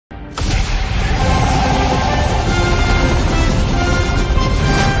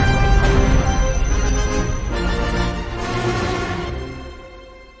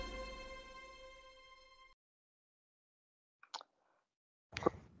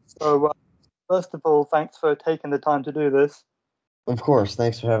So, first of all, thanks for taking the time to do this. Of course,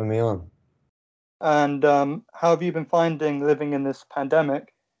 thanks for having me on. And how have you been finding living in this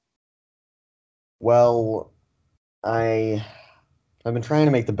pandemic? Well, I I've been trying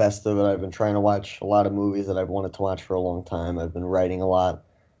to make the best of it. I've been trying to watch a lot of movies that I've wanted to watch for a long time. I've been writing a lot.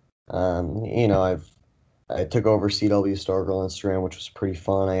 I took over CW Stargirl Instagram, which was pretty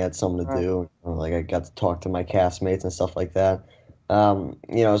fun. I had something to Right. do. Like I got to talk to my castmates and stuff like that. I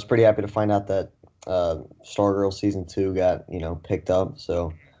was pretty happy to find out that Stargirl season 2 got, picked up.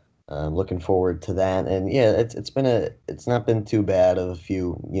 So I'm looking forward to that. And yeah, it's not been too bad of a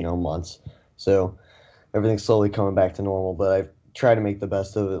few, months. So everything's slowly coming back to normal, but I've tried to make the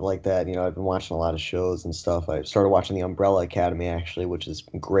best of it like that. I've been watching a lot of shows and stuff. I started watching The Umbrella Academy actually, which is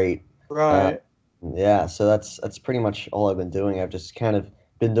great. Uh, Right, yeah, so that's pretty much all I've been doing. I've just kind of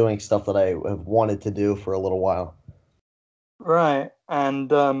been doing stuff that I have wanted to do for a little while. right.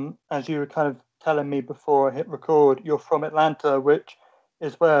 And as you were kind of telling me before I hit record, you're from Atlanta, which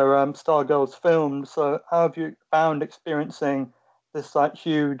is where Stargirl's filmed. So, how have you found experiencing this like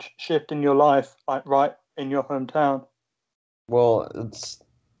huge shift in your life, like right in your hometown? Well,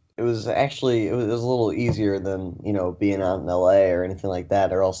 it was a little easier than, being out in LA or anything like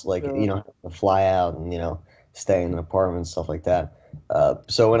that, or else like, Yeah. having to fly out and, stay in an apartment and stuff like that.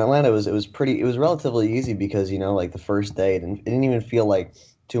 So in Atlanta it was relatively easy because, like the first day it didn't even feel like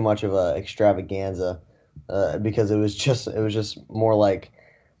too much of a extravaganza, because it was just more like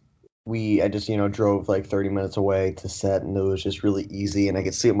I just, drove like 30 minutes away to set, and it was just really easy, and I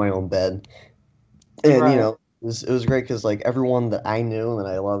could sleep in my own bed. And Right, it was great because like everyone that I knew and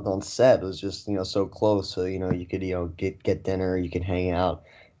that I loved on set was just so close. So you could get dinner, you could hang out,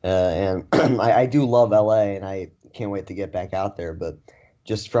 and I do love LA, and I can't wait to get back out there. But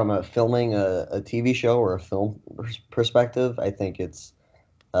just from filming a TV show or a film perspective, I think it's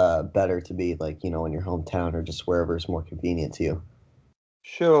better to be like in your hometown or just wherever is more convenient to you.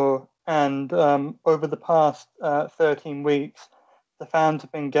 sure. And over the past 13 weeks, the fans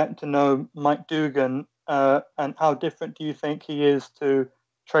have been getting to know Mike Dugan. And how different do you think he is to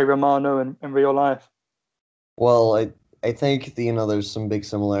Trae Romano in real life? Well, I think there's some big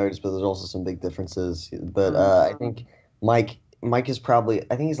similarities, but there's also some big differences. But Mm, I think Mike is probably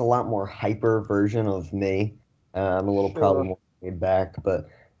I think he's a lot more hyper version of me. I'm a little probably sure. more laid back, but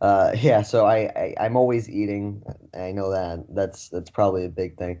yeah. So I'm always eating. I know that's probably a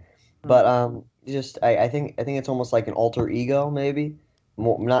big thing. But Mm, just I think it's almost like an alter ego, maybe.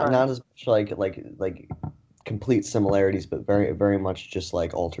 More, not right. not as much like complete similarities, but very very much just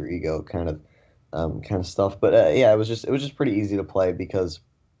like alter ego kind of stuff. But yeah, it was just pretty easy to play because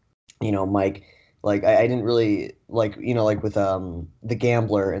Mike, like I didn't really like like with the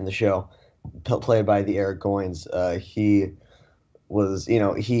gambler in the show, played by the Eric Goins. He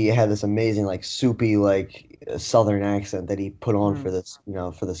had this amazing like soupy like southern accent that he put on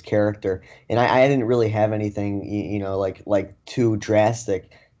Mm, for this character, and I didn't really have anything like too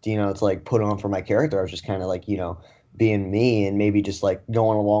drastic to like put on for my character. I was just kind of like being me and maybe just like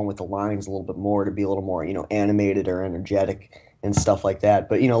going along with the lines a little bit more to be a little more animated or energetic and stuff like that.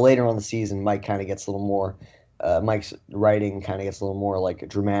 But later on the season, Mike's writing kind of gets a little more like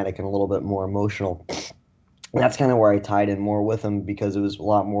dramatic and a little bit more emotional. That's kind of where I tied in more with him because it was a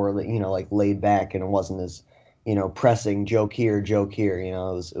lot more, like, like laid back, and it wasn't as, pressing joke here. It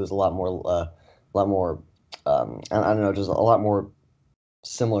was a lot more, I don't know, just a lot more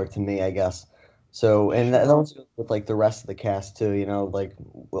similar to me, I guess. So, and that sure. was with like the rest of the cast too, like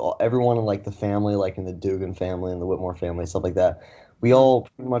everyone in like the family, like in the Dugan family and the Whitmore family, stuff like that. We Mm, all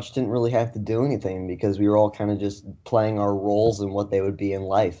pretty much didn't really have to do anything because we were all kind of just playing our roles and what they would be in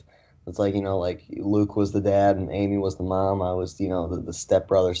life. It's like, like Luke was the dad and Amy was the mom. I was, the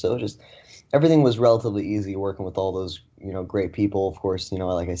stepbrother. So it was just everything was relatively easy working with all those, great people. Of course,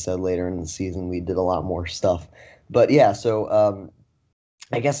 like I said, later in the season, we did a lot more stuff. But yeah, so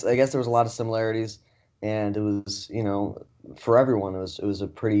I guess there was a lot of similarities, and it was for everyone it was a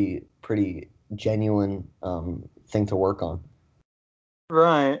pretty genuine thing to work on.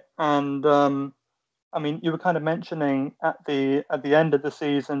 Right. And I mean, you were kind of mentioning at the end of the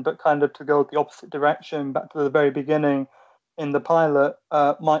season, but kind of to go the opposite direction, back to the very beginning in the pilot,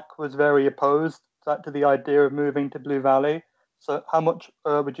 Mike was very opposed to the idea of moving to Blue Valley. So, how much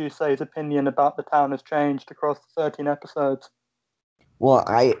would you say his opinion about the town has changed across the 13 episodes? Well,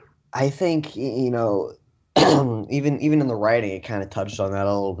 I think even in the writing, it kind of touched on that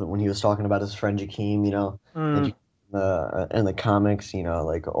a little bit when he was talking about his friend Jakeem, and Mm, in the comics,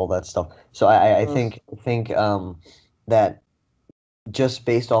 like all that stuff. So I yes. think that. just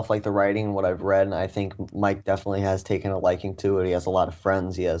based off like the writing and what I've read, and I think Mike definitely has taken a liking to it. He has a lot of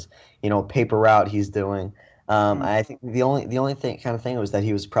friends. He has, a paper route he's doing. Mm, I think the only thing kind of thing was that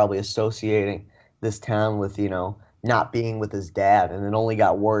he was probably associating this town with, not being with his dad, and it only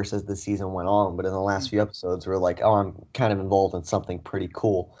got worse as the season went on. But in the last mm. few episodes, we're like, oh, I'm kind of involved in something pretty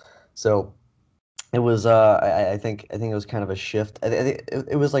cool. So it was, I think it was kind of a shift.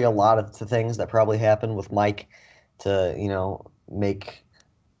 It was like a lot of the things that probably happened with Mike to,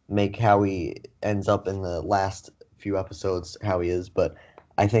 make how he ends up in the last few episodes how he is. But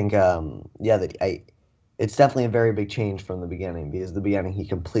I think, yeah, it's definitely a very big change from the beginning, because the beginning he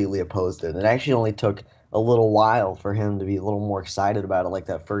completely opposed it. It actually only took a little while for him to be a little more excited about it. Like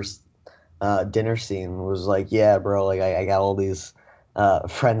that first dinner scene was like, yeah, bro, like I got all these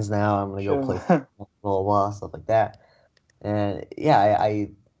friends now. I'm gonna go play Sure. football, blah, blah, blah, stuff like that. And yeah,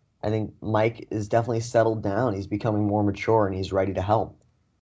 I think Mike is definitely settled down. He's becoming more mature and he's ready to help.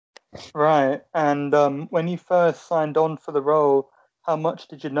 Right. And when you first signed on for the role, how much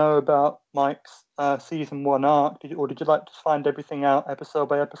did you know about Mike's season one arc? Or did you like to find everything out episode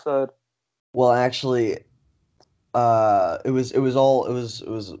by episode? Well, actually, it was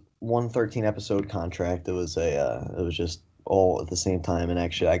 113 episode contract. It was just all at the same time. And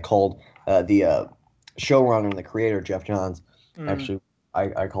actually, I called the showrunner and the creator, Geoff Johns. Mm, Actually,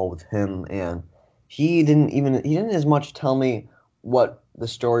 I called with him, and he didn't as much tell me what the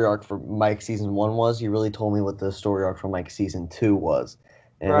story arc for Mike season one was. He really told me what the story arc for Mike season two was,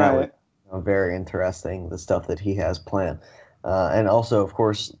 and that was, right. very interesting. The stuff that he has planned, and also, of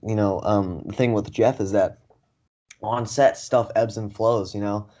course, the thing with Jeff is that on set stuff ebbs and flows,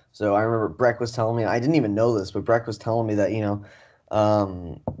 So I remember Breck was telling me, I didn't even know this, but Breck was telling me that,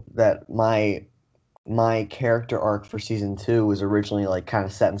 that my character arc for season two was originally like kind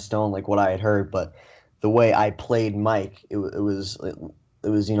of set in stone, like what I had heard, but the way I played Mike, it was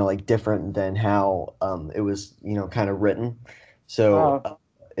like different than how it was kind of written. So Wow.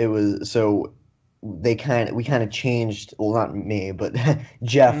 it was so we kind of changed, well, not me, but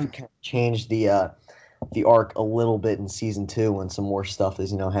Jeff Mm, kind of changed the arc a little bit in season two when some more stuff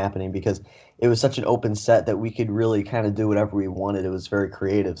is happening, because it was such an open set that we could really kind of do whatever we wanted. It was very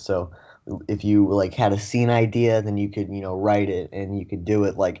creative. So if you like had a scene idea, then you could write it, and you could do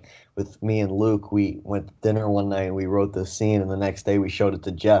it. Like with me and Luke, we went to dinner one night and we wrote this scene, and the next day we showed it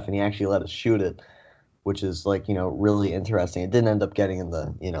to Jeff, and he actually let us shoot it, which is like really interesting. It didn't end up getting in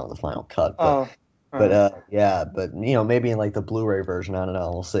the final cut, but oh, right. yeah, but maybe in like the Blu-ray version, I don't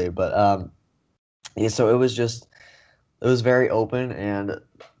know, we'll see. But yeah, so it was very open, and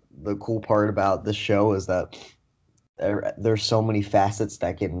the cool part about this show is that there's so many facets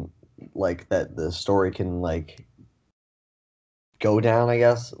that can like that the story can like go down, I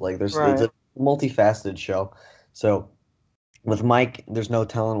guess. Like it's Right. a multifaceted show. So with Mike, there's no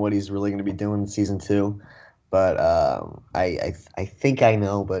telling what he's really going to be doing in season two, but I think I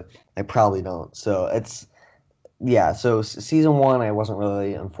know, but I probably don't. So it's yeah. So season one, I wasn't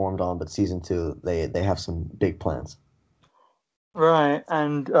really informed on, but season two, they have some big plans. Right.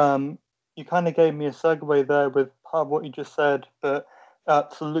 And you kind of gave me a segue there with part of what you just said. But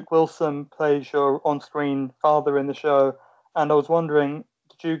so Luke Wilson plays your on-screen father in the show, and I was wondering,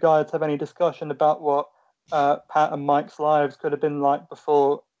 did you guys have any discussion about what Pat and Mike's lives could have been like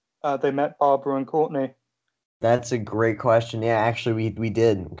before they met Barbara and Courtney? That's a great question. Yeah, actually, we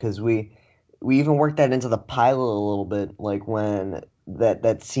did, because we even worked that into the pilot a little bit. Like when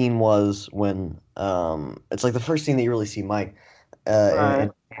that scene was when it's like the first scene that you really see Mike and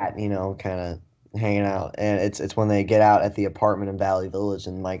Right. Pat, kind of hanging out, and it's when they get out at the apartment in Valley Village,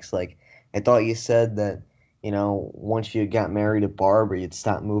 and Mike's like, I thought you said that once you got married to Barbara, you'd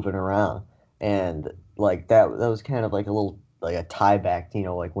stop moving around, and like that was kind of like a little like a tie back,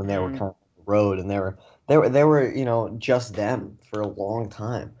 like when they were Mm, kind of on the road, and they were just them for a long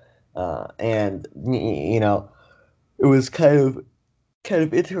time, and it was kind of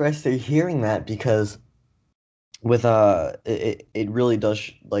interesting hearing that, because with it really does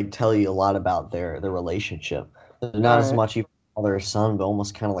like tell you a lot about their relationship. They're not as right. much even father or son, but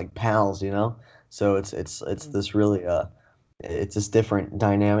almost kind of like pals. So it's Mm, this really it's this different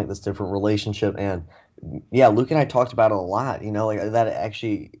dynamic, this different relationship. And yeah, Luke and I talked about it a lot, like that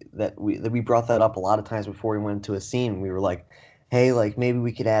actually, that we brought that up a lot of times before we went into a scene. We were like, hey, like maybe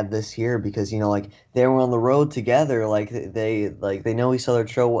we could add this here, because like they were on the road together, like they know each other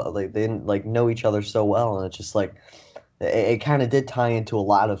so well, like they like know each other so well, and it's just like it kind of did tie into a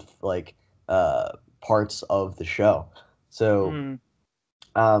lot of like parts of the show. So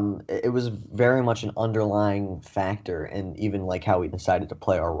mm, it was very much an underlying factor in even like how we decided to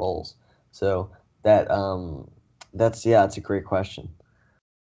play our roles. So that It's a great question.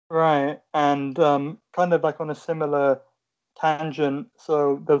 Right, and kind of like on a similar tangent.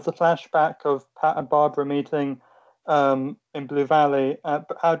 So there was a flashback of Pat and Barbara meeting in Blue Valley.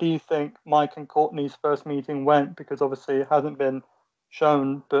 But how do you think Mike and Courtney's first meeting went? Because obviously it hasn't been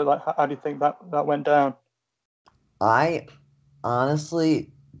shown, but like, how do you think that went down? I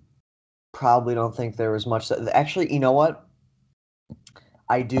honestly probably don't think there was much. Actually, you know what?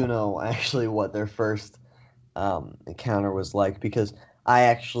 I do know actually what their first encounter was like because I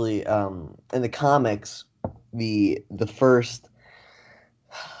actually in the comics the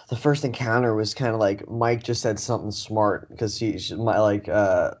first encounter was kind of like Mike just said something smart because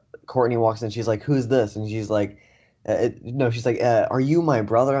Courtney walks in, she's like, "Who's this?" And she's like, no, she's like, "Are you my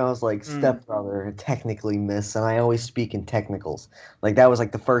brother?" And I was like, Mm, "Stepbrother, technically, miss." And I always speak in technicals. Like that was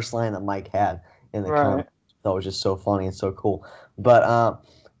like the first line that Mike had in the comic. right. That was just so funny and so cool. But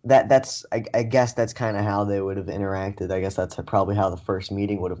I guess that's kind of how they would have interacted. I guess that's probably how the first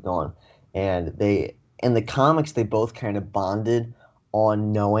meeting would have gone. And they in the comics they both kind of bonded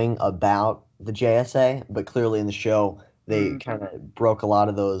on knowing about the JSA, but clearly in the show they Mm, kind of broke a lot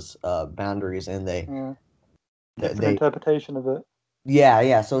of those boundaries, and yeah. Different they interpretation of it.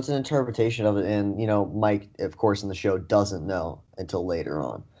 yeah. So it's an interpretation of it, and Mike, of course, in the show doesn't know until later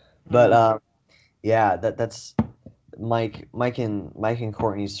on. But Mm, yeah, that's Mike and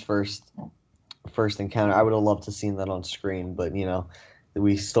Courtney's first encounter. I would have loved to seen that on screen, but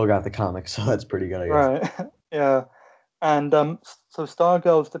we still got the comics, so that's pretty good, I guess. right. Yeah. And so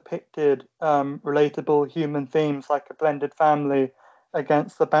Stargirl's depicted relatable human themes like a blended family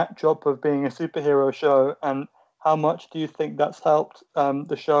against the backdrop of being a superhero show. And how much do you think that's helped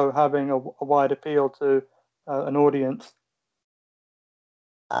the show having a wide appeal to an audience?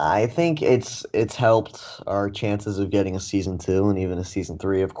 I think it's helped our chances of getting a season two and even a season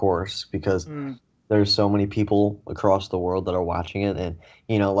three, of course, because Mm, there's so many people across the world that are watching it, and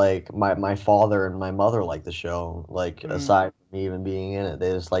like my father and my mother like the show. Like mm, aside from me even being in it,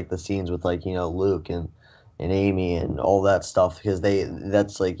 they just like the scenes with like Luke and Amy and all that stuff because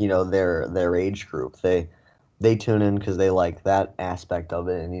that's like their age group. They tune in because they like that aspect of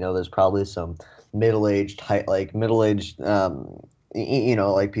it, and there's probably some middle aged like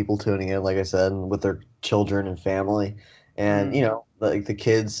people tuning in, like I said, with their children and family, and mm, like the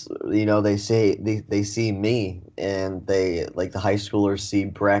kids, they see me, and they like the high schoolers see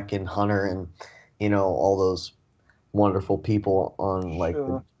Breck and Hunter and all those wonderful people on like the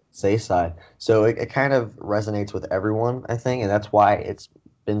sure. say side. So it kind of resonates with everyone, I think, and that's why it's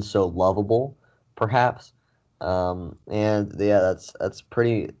been so lovable, perhaps. And yeah, that's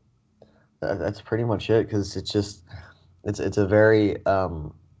pretty much it because it's a very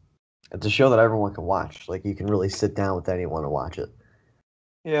it's a show that everyone can watch. Like you can really sit down with anyone and watch it.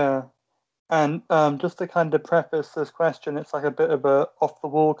 Yeah. And just to kind of preface this question, it's like a bit of a off the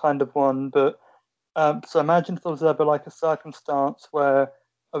wall kind of one, but so imagine if there was ever like a circumstance where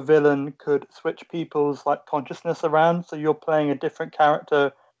a villain could switch people's like consciousness around. So you're playing a different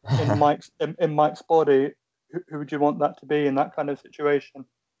character in Mike's body. Who would you want that to be in that kind of situation?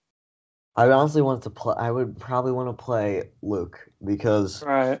 I honestly wanted to play. I would probably want to play Luke because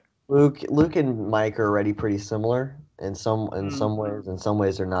Right. Luke and Mike are already pretty similar in Mm, some ways. In some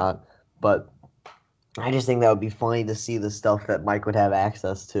ways, they're not. But I just think that would be funny to see the stuff that Mike would have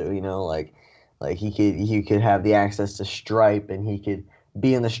access to. Like he could have the access to Stripe, and he could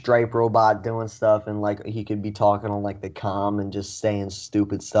be in the Stripe robot doing stuff, and like he could be talking on like the comm and just saying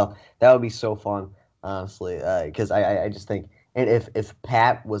stupid stuff. That would be so fun, honestly. Because I just think, and if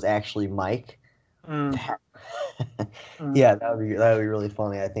Pat was actually Mike, mm, that, mm, yeah, that would be really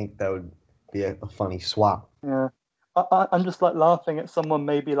funny. I think that would be a funny swap. yeah. I'm just like laughing at someone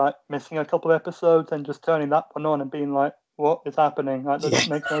maybe like missing a couple episodes and just turning that one on and being like, "What is happening? Like Yeah, that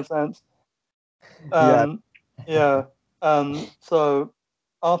makes no sense." yeah. Um, yeah. So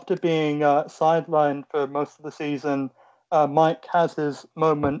after being sidelined for most of the season, Mike has his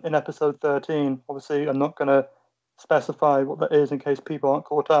moment in episode 13. Obviously, I'm not going to specify what that is in case people aren't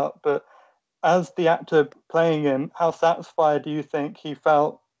caught up. But as the actor playing him, how satisfied do you think he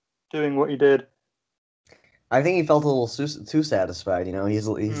felt doing what he did? I think he felt a little too satisfied. He's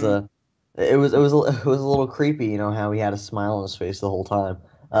Mm, a. It was a little creepy. How he had a smile on his face the whole time.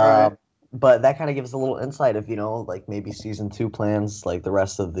 right. But that kind of gives a little insight of like maybe season two plans, like the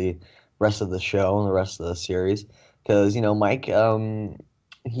rest of the show and the rest of the series, because Mike,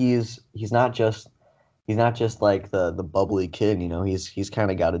 he's not just like the bubbly kid. He's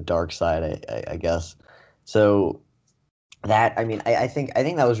kind of got a dark side, I guess. So that I mean I think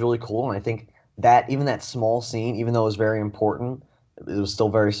that was really cool, and I think that even that small scene, even though it was very important, it was still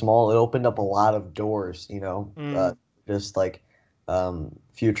very small. It opened up a lot of doors, just like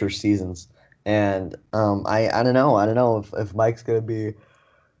future seasons. And I don't know if Mike's gonna be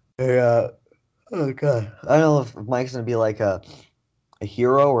a oh god, I don't know if Mike's gonna be like a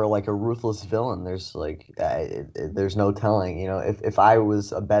hero or like a ruthless villain. There's like there's no telling. If I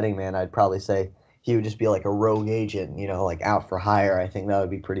was a betting man, I'd probably say he would just be like a rogue agent, like out for hire. I think that would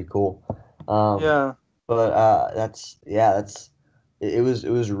be pretty cool. Um, Yeah. but that's it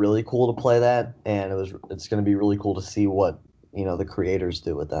was really cool to play that, and it's going to be really cool to see what the creators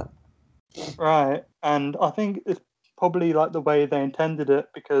do with that. Right. And I think it's probably like the way they intended it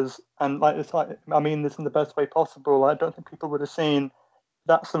because, and like it's like, I mean this in the best way possible. I don't think people would have seen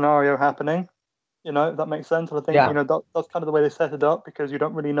that scenario happening. If that makes sense. And I think, Yeah, that's kind of the way they set it up because you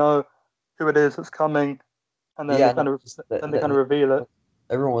don't really know who it is that's coming, and then yeah. No, they kind of reveal it.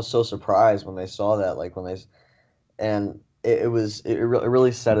 everyone was so surprised when they saw that, like when they and it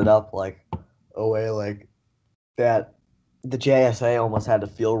really set it up like a way like that the JSA almost had to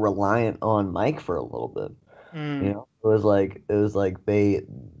feel reliant on Mike for a little bit. Mm, It was like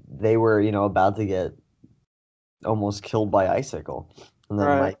they were about to get almost killed by Icicle, and then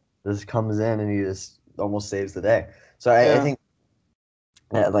right. Mike just comes in and he just almost saves the day. So I Yeah. think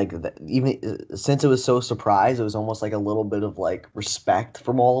even since it was so surprised, it was almost like a little bit of like respect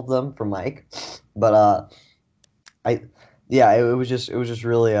from all of them for Mike. But I yeah, it was just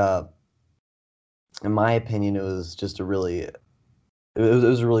really in my opinion, it was just it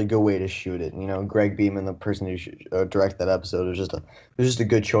was a really good way to shoot it. Greg Beeman, the person who directed that episode, was just a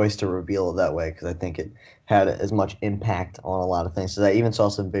good choice to reveal it that way because I think it had as much impact on a lot of things. So I even saw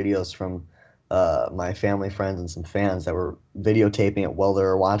some videos from my family, friends, and some fans that were videotaping it while they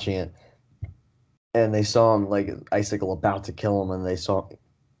were watching it, and they saw him like Icicle about to kill him, and they saw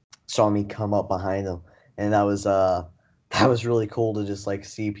me come up behind him, and that was really cool to just like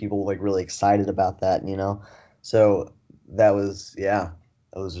see people like really excited about that. So that was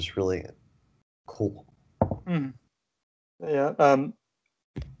just really cool. Mm, yeah.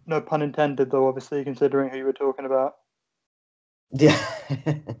 No pun intended, though. Obviously, considering who you were talking about. Yeah.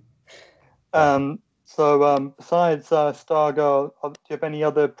 Yeah. Besides Stargirl, do you have any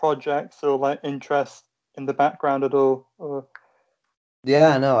other projects or like interest in the background at all? Or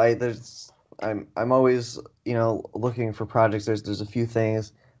Yeah, no, I'm always, looking for projects. There's a few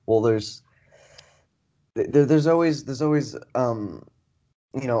things. Well, there's always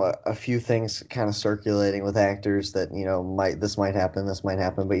a few things kind of circulating with actors that might happen, this might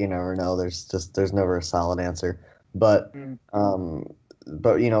happen, but you never know. There's never a solid answer. But mm, um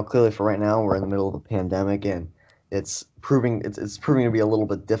clearly for right now we're in the middle of a pandemic, and it's proving to be a little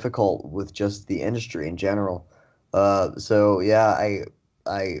bit difficult with just the industry in general. So yeah,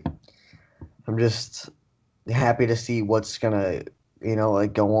 I I'm just happy to see what's gonna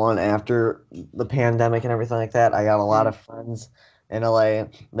like go on after the pandemic and everything like that. I got a lot mm, of friends in LA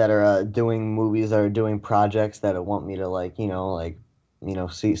that are doing movies, that are doing projects that want me to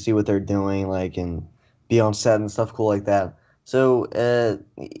see what they're doing, like, and be on set and stuff cool like that. So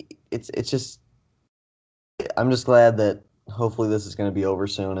it's just I'm just glad that hopefully this is going to be over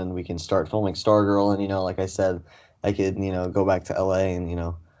soon and we can start filming Stargirl, and like I said, I could go back to LA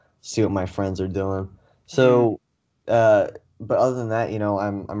and see what my friends are doing. mm. So but other than that,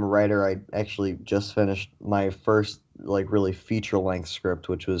 I'm a writer. I actually just finished my first like really feature length script,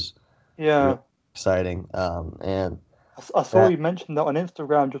 which was really Yeah. exciting. And I saw uh, you mention that on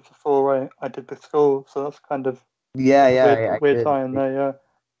Instagram just before I did the school, so that's kind of yeah, like a yeah, weird I weird did. tie in there. Yeah.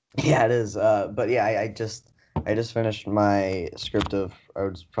 Yeah, it is. But yeah, I just finished my script of, I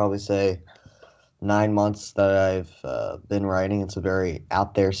would probably say, 9 months that I've been writing. It's a very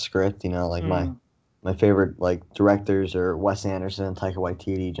out there script. Like my Mm, my favorite like directors are Wes Anderson, Taika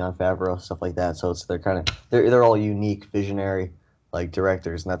Waititi, Jon Favreau, stuff like that. So they're all unique, visionary like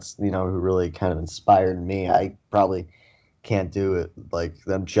directors, and that's who really kind of inspired me. I probably can't do it like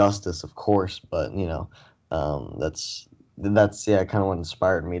them justice, of course, but that's yeah, kind of what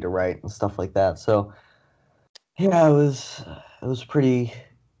inspired me to write and stuff like that. So yeah, it was pretty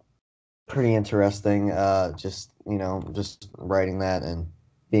interesting. Just writing that and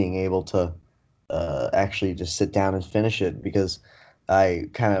being able to actually just sit down and finish it, because I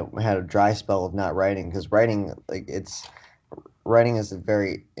kind of had a dry spell of not writing, because writing is a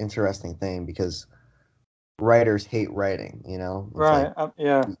very interesting thing, because writers hate writing. It's like right.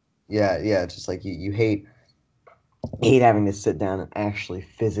 Yeah. yeah, it's just like you hate having to sit down and actually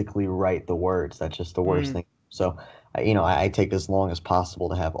physically write the words. That's just the worst Mm, thing. So, I take as long as possible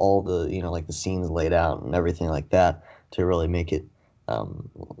to have all the, like the scenes laid out and everything like that, to really make it,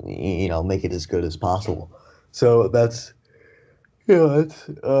 make it as good as possible. So Yeah,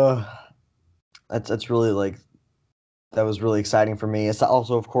 that's really like that was really exciting for me. It's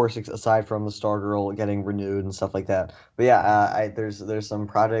also, of course, aside from the Stargirl getting renewed and stuff like that. But yeah, there's some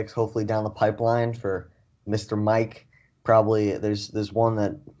projects hopefully down the pipeline for Mr. Mike. Probably there's one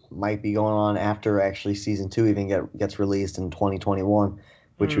that might be going on after actually season two even gets released in 2021,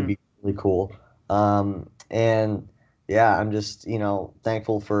 which would Mm, be really cool. And yeah, I'm just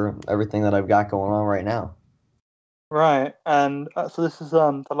thankful for everything that I've got going on right now. right. And so this is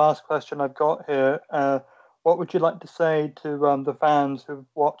the last question I've got here. What would you like to say to the fans who've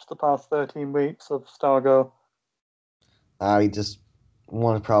watched the past 13 weeks of Stargirl? I just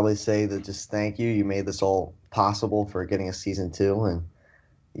want to probably say that just thank you. You made this all possible for getting a season two, and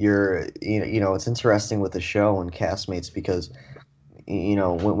it's interesting with the show and castmates because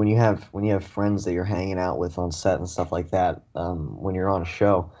when you have friends that you're hanging out with on set and stuff like that, when you're on a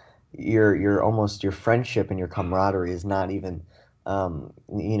show, you're almost your friendship and your camaraderie is not even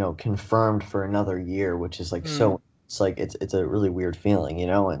confirmed for another year, which is like Mm, so it's like it's a really weird feeling,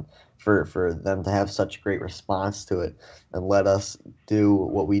 and for them to have such great response to it and let us do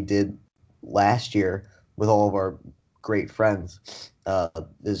what we did last year with all of our great friends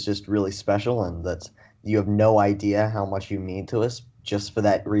is just really special, and that's you have no idea how much you mean to us just for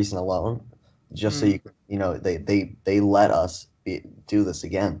that reason alone. Just so mm, they let us do this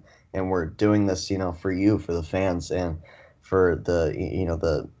again, and we're doing this, for you, for the fans, and for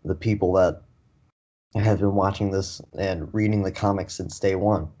the people that have been watching this and reading the comics since day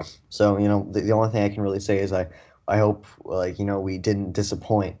one. So the only thing I can really say is I hope like we didn't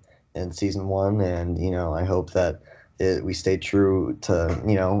disappoint in season one, and I hope that we stay true to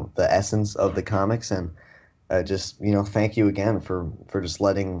the essence of the comics, and just thank you again for just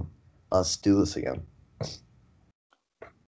letting us do this again.